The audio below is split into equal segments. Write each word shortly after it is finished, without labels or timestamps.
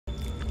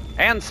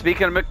And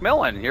speaking of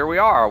McMillan, here we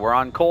are. We're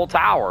on Cole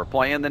Tower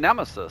playing the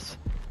Nemesis.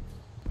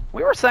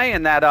 We were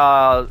saying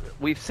that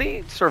we've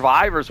seen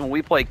survivors when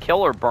we play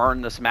Killer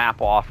burn this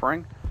map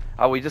offering.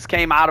 We just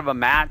came out of a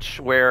match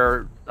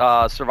where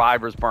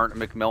survivors burnt a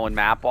McMillan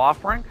map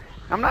offering.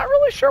 I'm not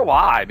really sure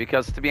why,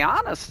 because to be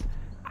honest,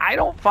 I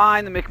don't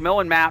find the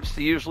McMillan maps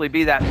to usually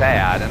be that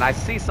bad, and I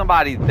see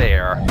somebody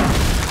there.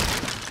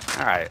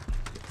 All right.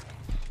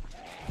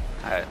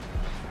 All right.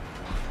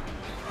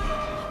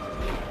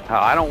 Oh,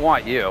 I don't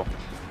want you.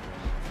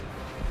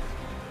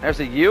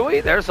 There's a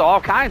Yui. There's all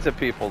kinds of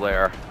people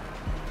there.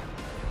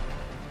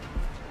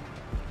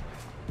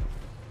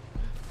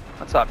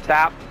 What's up,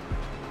 Tap?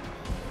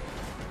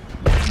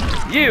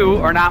 You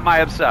are not my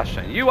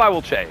obsession. You I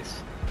will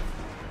chase.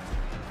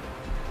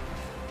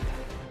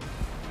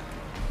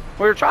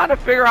 We were trying to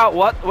figure out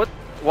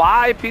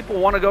why people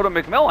want to go to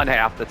McMillan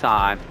half the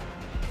time.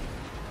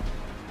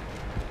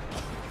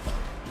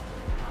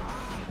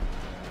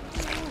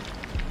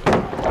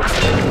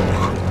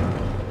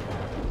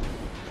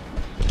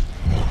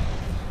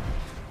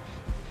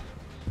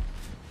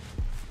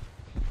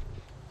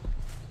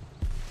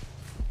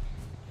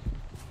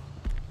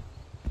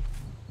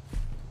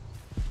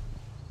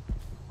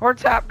 Where'd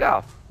Tap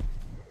go?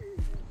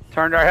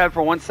 Turned our head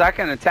for 1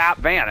 second and Tap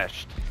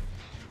vanished.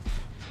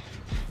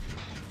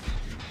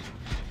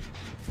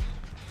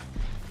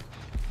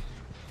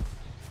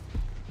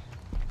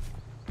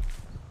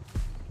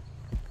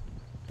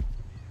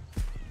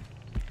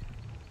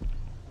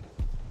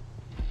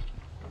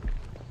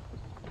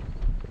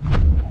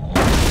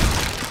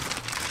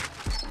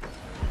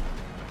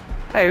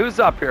 Hey, who's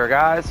up here,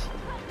 guys?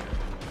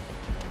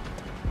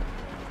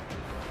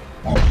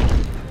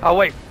 Oh,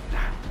 wait.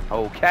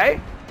 Okay.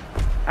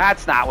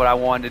 That's not what I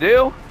wanted to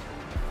do.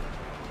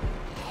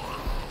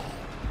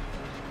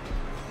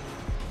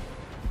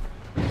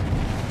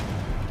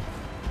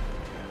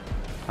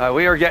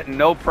 We are getting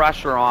no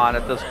pressure on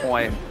at this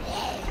point.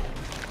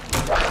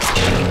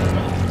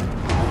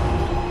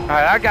 All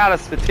right, that got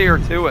us to tier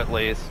 2 at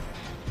least.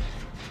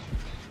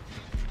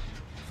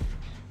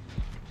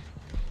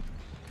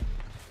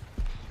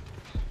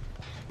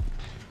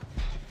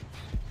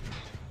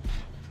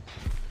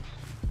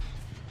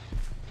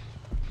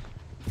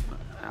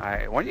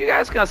 Alright, when are you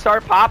guys going to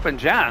start popping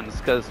gens?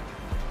 Because, to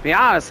be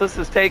honest, this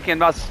is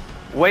taking us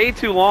way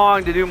too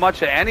long to do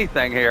much of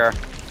anything here.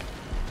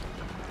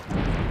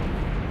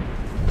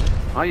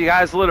 Oh, you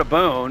guys lit a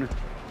boon.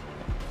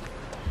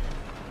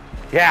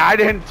 Yeah, I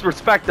didn't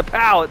respect the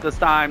pallet this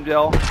time,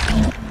 Jill.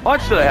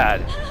 Punch to the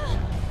head.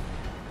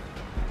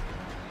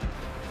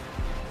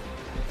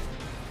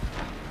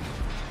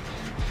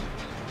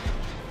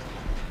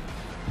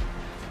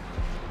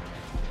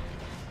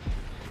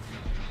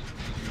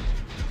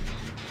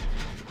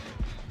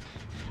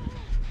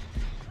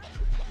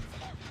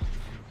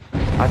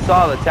 I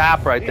saw the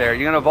tap right there.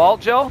 You gonna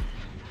vault, Jill?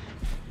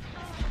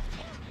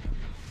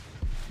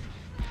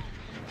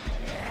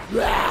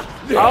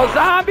 Oh,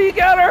 zombie,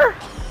 get her!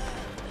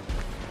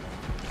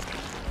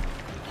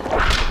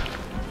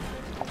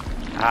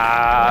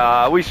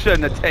 We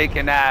shouldn't have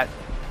taken that.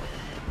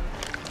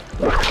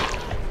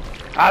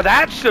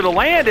 That should have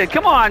landed.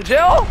 Come on,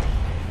 Jill.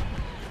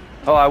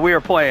 Oh, we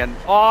are playing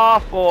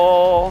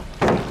awful.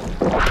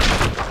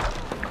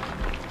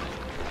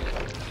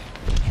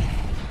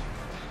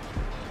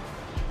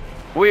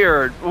 We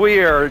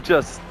are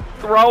just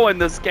throwing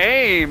this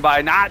game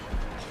by not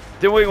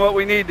doing what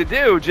we need to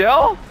do,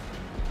 Jill.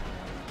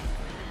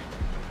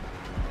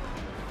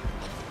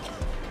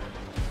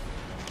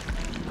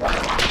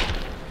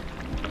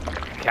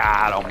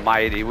 God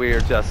almighty, we're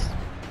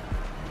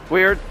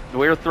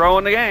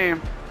throwing the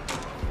game.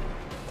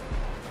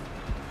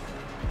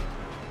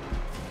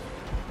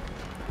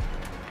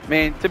 I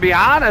mean, to be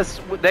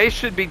honest, they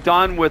should be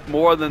done with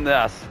more than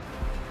this.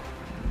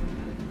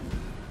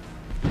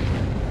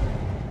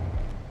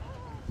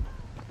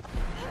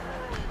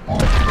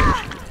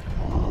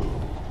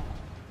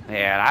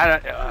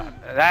 Man,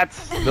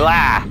 that's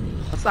blah.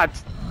 Let's not,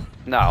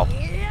 no.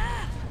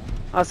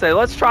 I'll say,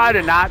 let's try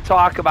to not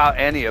talk about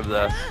any of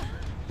this.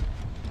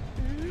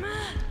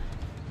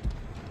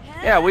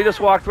 Yeah, we just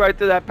walked right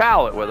through that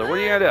pallet with her. What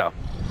are you gonna do?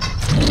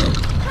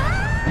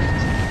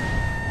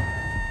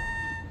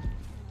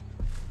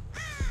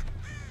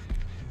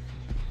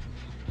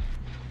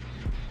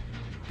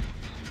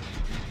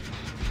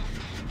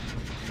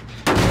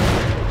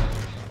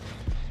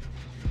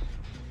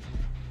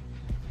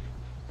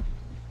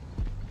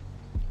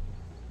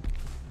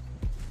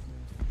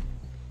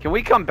 Can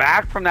we come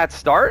back from that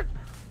start?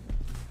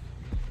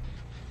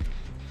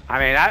 I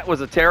mean, that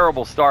was a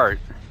terrible start.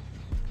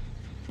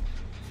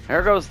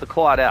 There goes the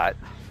Claudette.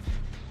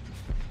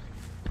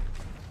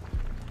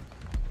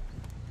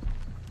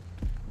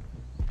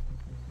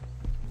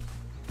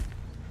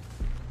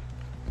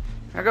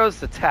 There goes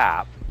the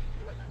tap.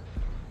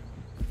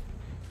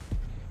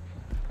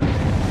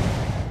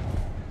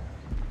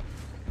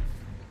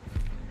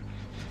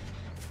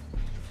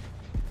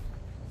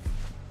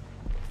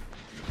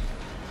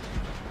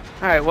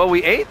 All right, well,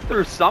 we ate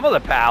through some of the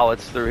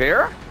pallets through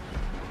here.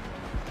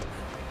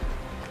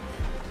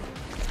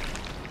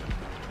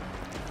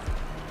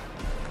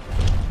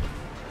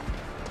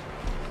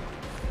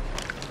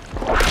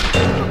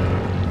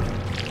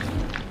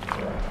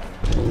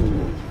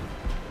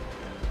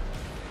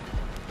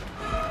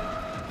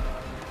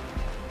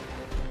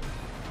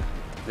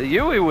 The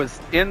Yui was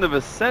in the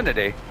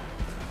vicinity.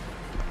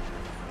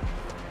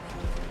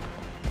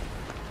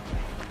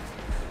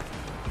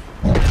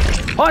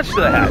 Punch to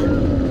the head.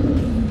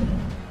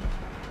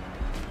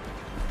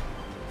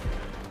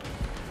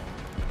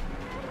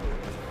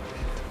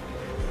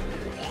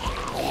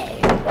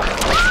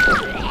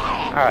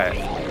 All right.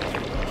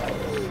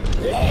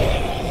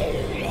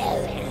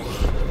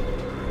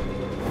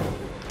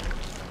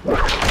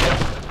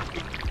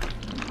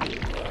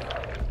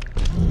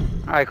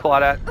 All right,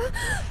 Claudette.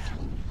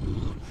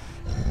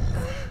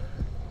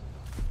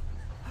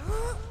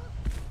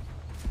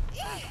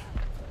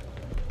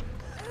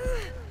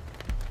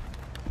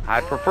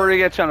 I'd prefer to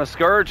get you on a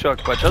scourge hook,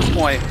 but at this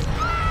point,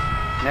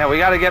 yeah, we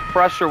got to get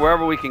pressure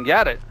wherever we can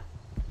get it.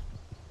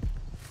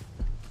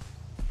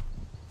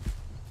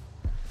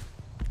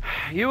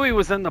 Yui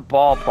was in the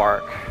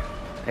ballpark.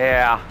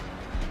 Yeah.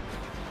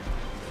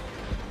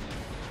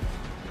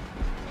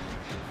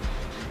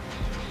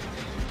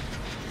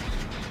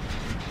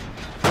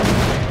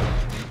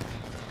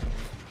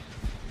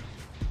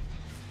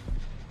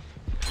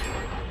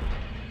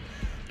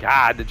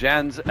 God, the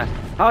gens.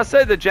 I would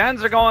say the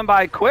gens are going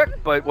by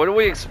quick, but what do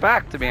we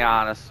expect, to be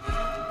honest?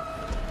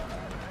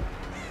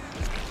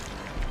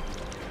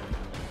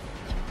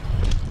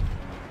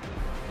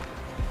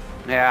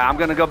 Yeah, I'm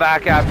gonna go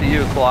back after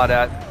you,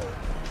 Claudette.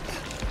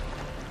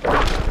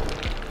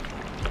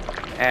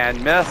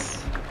 And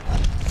miss.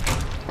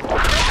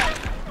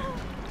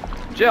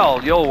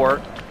 Jill, you'll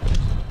work.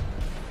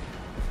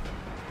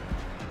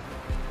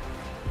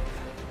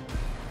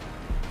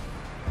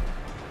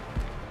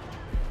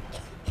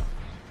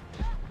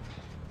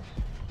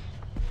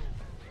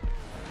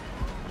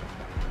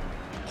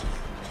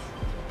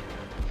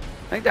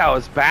 I think that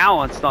was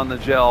balanced on the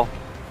Jill.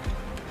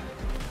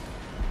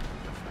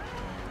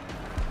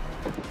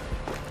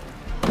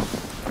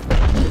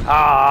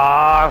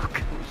 Ah,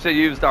 should have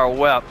used our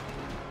whip.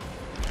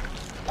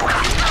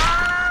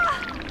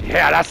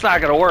 Yeah, that's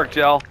not gonna work,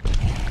 Jill.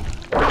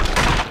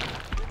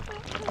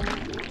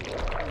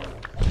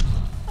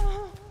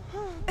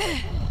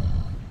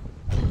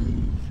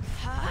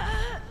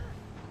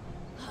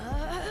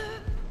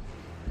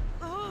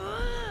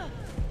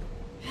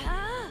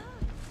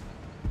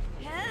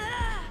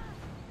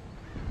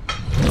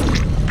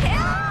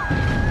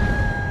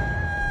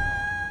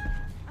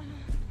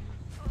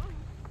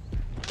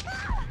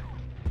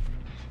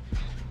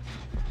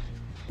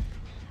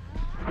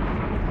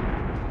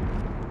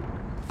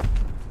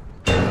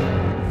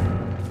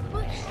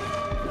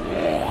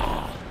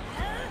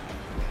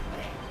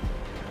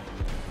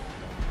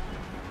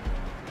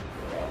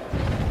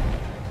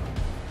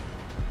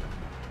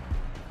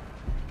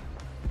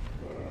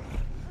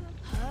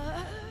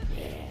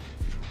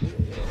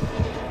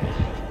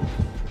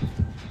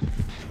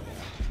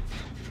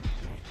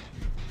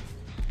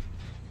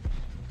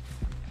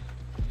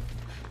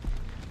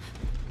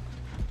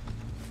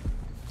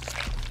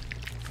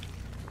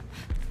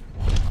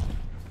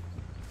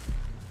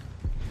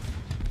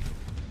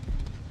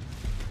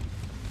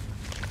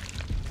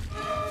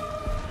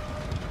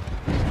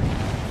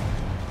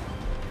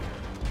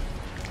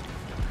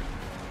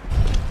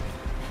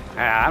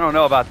 I don't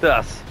know about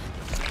this.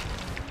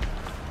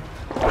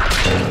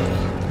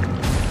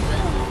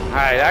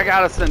 Alright, that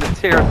got us into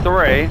tier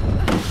 3.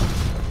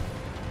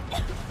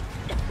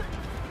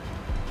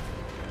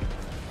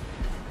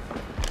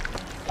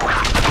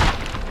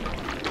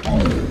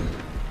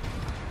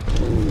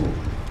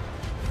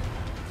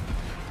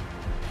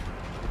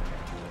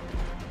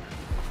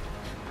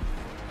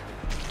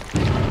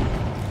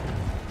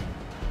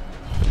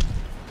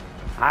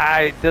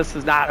 This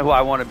is not who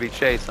I want to be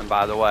chasing,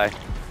 by the way.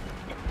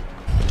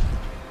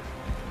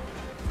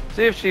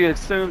 See if she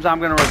assumes I'm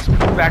going to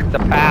respect the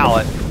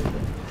pallet.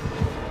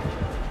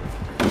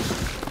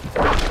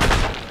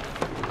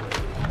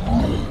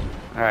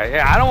 Alright,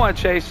 yeah, I don't want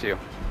to chase you.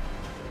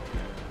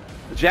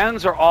 The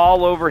gens are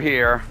all over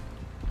here.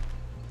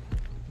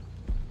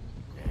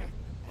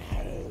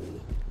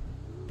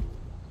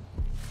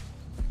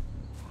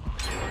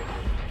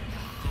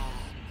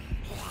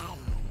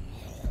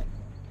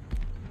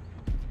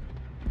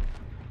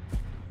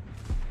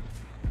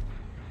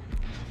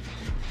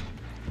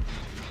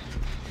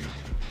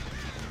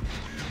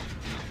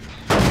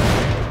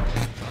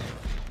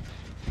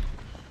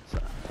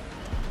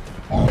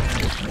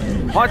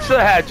 Punch to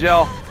the head,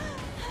 Jill.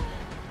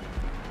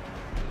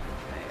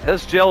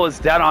 This Jill is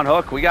dead on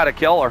hook. We got to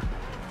kill her.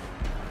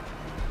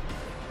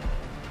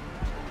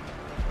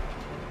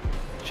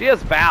 She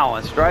is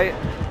balanced, right?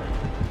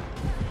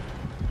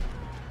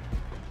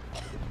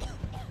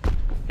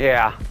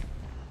 Yeah.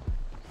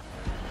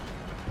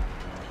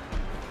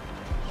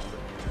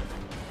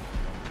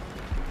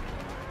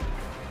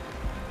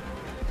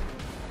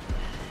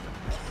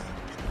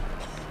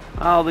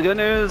 Oh, the good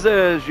news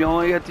is you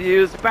only get to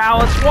use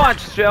balance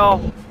once,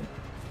 Jill.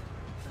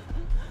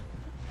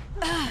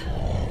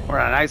 We're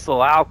in a nice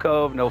little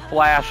alcove, no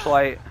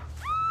flashlight.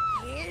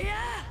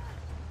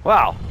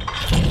 Wow.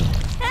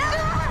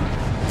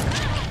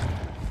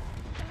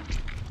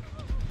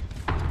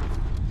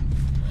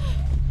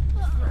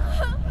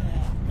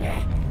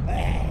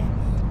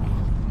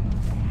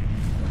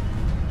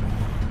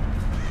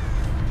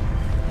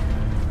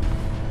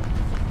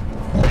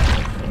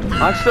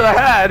 Punch to the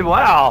head,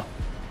 wow.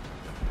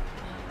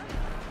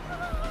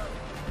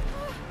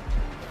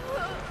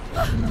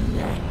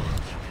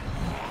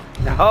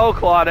 No,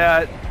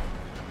 Claudette.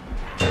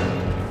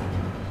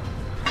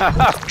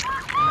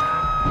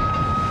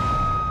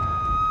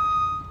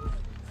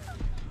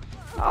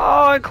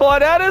 Oh, and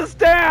Claudette is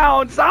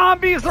down.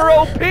 Zombies are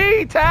OP,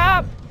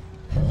 Tap.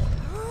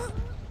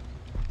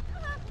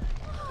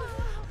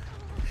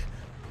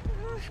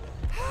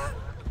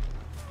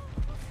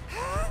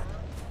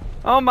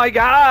 Oh my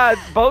God!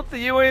 Both the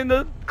Yui and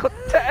the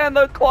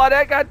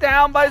Claudette got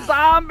down by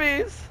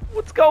zombies.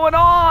 What's going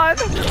on?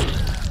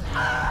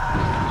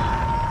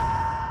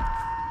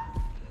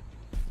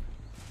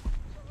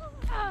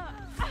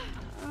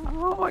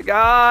 Oh my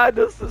God!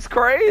 This is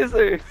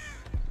crazy.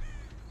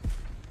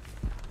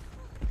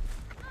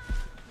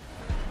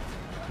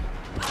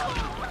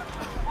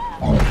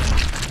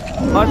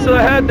 Punch to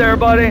the head there,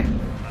 buddy.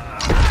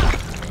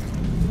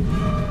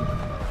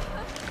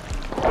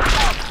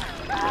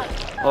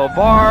 Oh,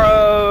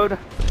 borrowed.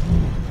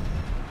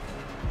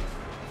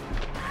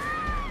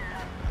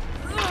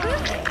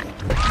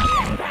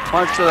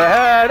 Punch to the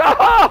head.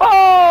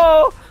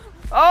 Oh!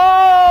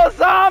 Oh,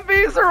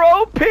 zombies are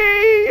OP.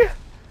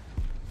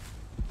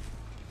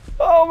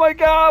 Oh my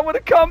God, what a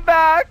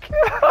comeback.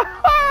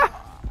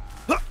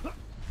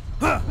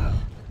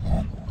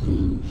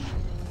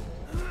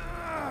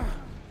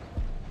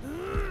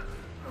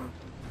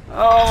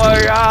 Oh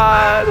my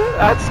God,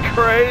 that's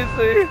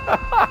crazy.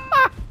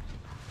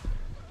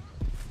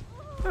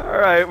 All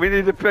right, we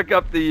need to pick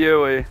up the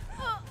Yui.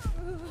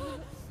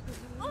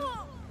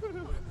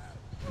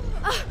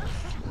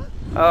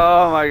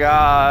 Oh my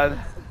God.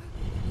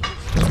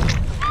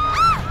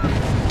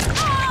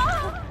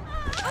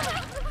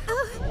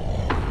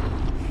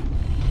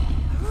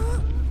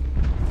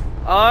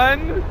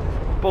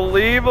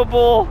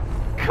 Unbelievable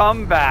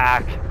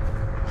comeback.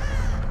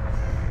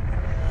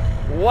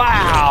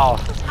 Wow.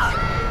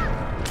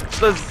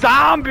 The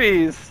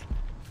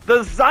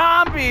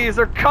zombies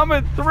are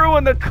coming through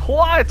in the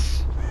clutch.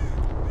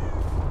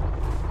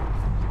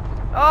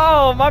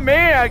 Oh, my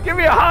man, give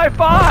me a high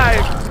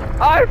five.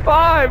 High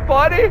five,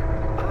 buddy.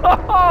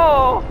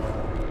 Oh,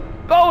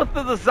 both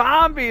of the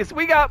zombies.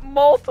 We got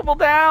multiple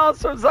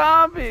downs from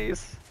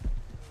zombies.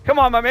 Come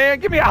on, my man,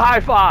 give me a high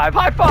five.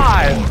 High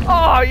five.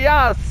 Oh,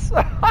 yes.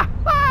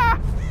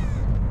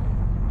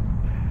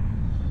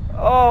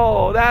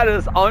 Oh, that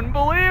is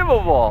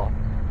unbelievable.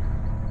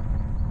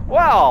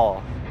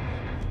 Well,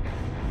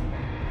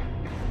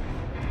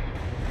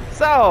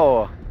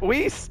 so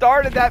we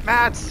started that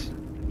match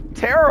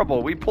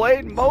terrible. We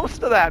played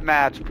most of that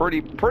match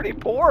pretty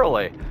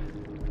poorly.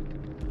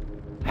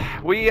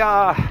 We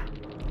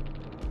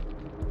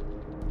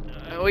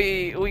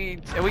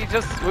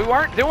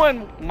weren't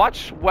doing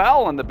much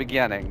well in the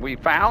beginning. We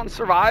found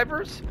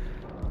survivors.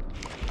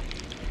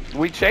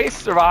 We chased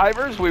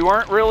survivors. We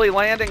weren't really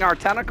landing our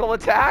tentacle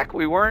attack.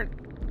 We weren't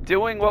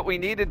doing what we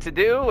needed to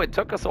do. It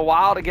took us a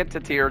while to get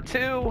to tier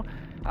 2.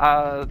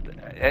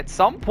 At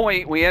some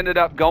point, we ended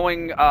up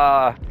going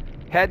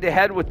head to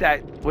head with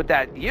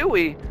that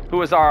Yui, who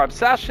was our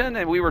obsession,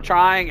 and we were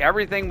trying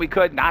everything we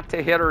could not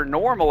to hit her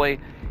normally.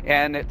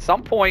 And at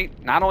some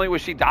point, not only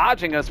was she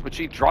dodging us, but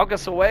she drug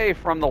us away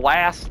from the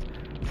last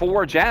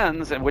 4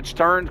 gens, and which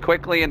turned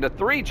quickly into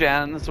 3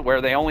 gens,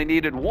 where they only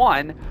needed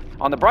 1.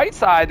 On the bright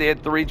side, they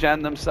had 3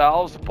 gen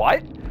themselves,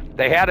 but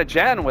they had a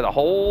gen with a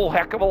whole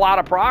heck of a lot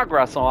of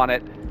progress on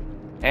it,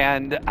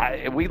 and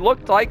we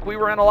looked like we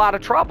were in a lot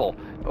of trouble.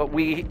 But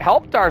we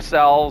helped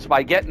ourselves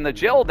by getting the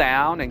Jill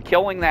down and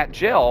killing that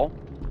Jill,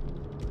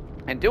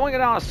 and doing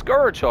it on a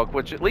Scourge hook,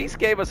 which at least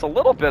gave us a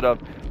little bit of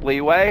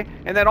leeway.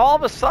 And then all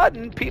of a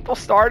sudden, people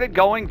started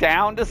going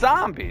down to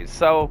zombies.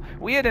 So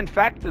we had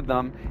infected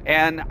them,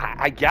 and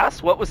I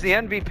guess what was the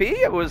MVP?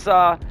 It was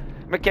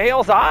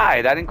Mikhail's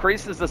Eye. That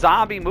increases the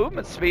zombie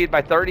movement speed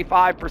by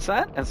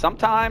 35%, and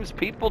sometimes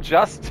people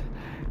just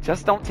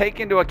don't take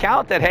into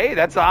account that, hey,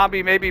 that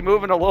zombie may be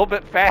moving a little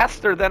bit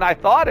faster than I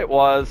thought it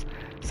was.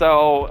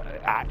 So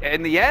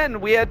in the end,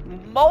 we had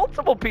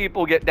multiple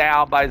people get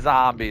down by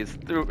zombies.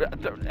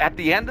 At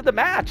the end of the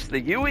match, the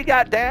Yui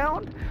got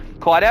down.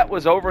 Claudette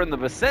was over in the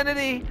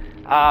vicinity.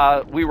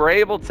 We were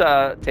able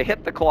to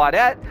hit the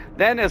Claudette.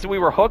 Then as we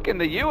were hooking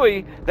the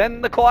Yui, then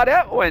the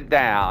Claudette went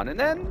down. And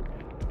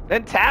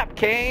then Tap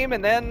came,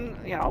 and then,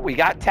 you know, we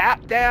got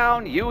Tap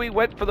down. Yui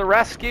went for the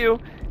rescue.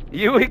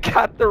 Yui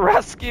got the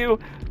rescue.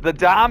 The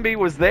zombie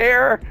was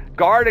there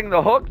guarding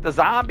the hook. The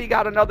zombie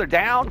got another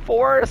down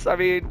for us. I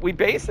mean, we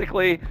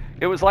basically,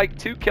 it was like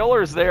 2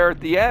 killers there at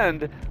the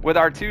end with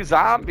our 2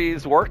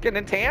 zombies working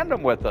in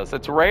tandem with us.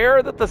 It's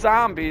rare that the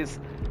zombies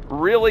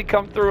really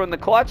come through in the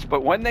clutch,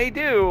 but when they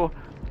do,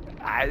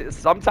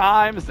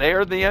 sometimes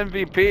they're the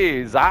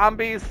MVP.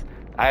 Zombies,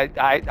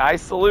 I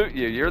salute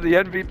you. You're the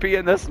MVP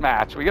in this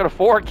match. We got a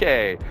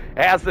 4K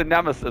as the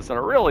Nemesis in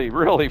a really,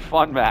 really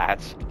fun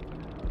match.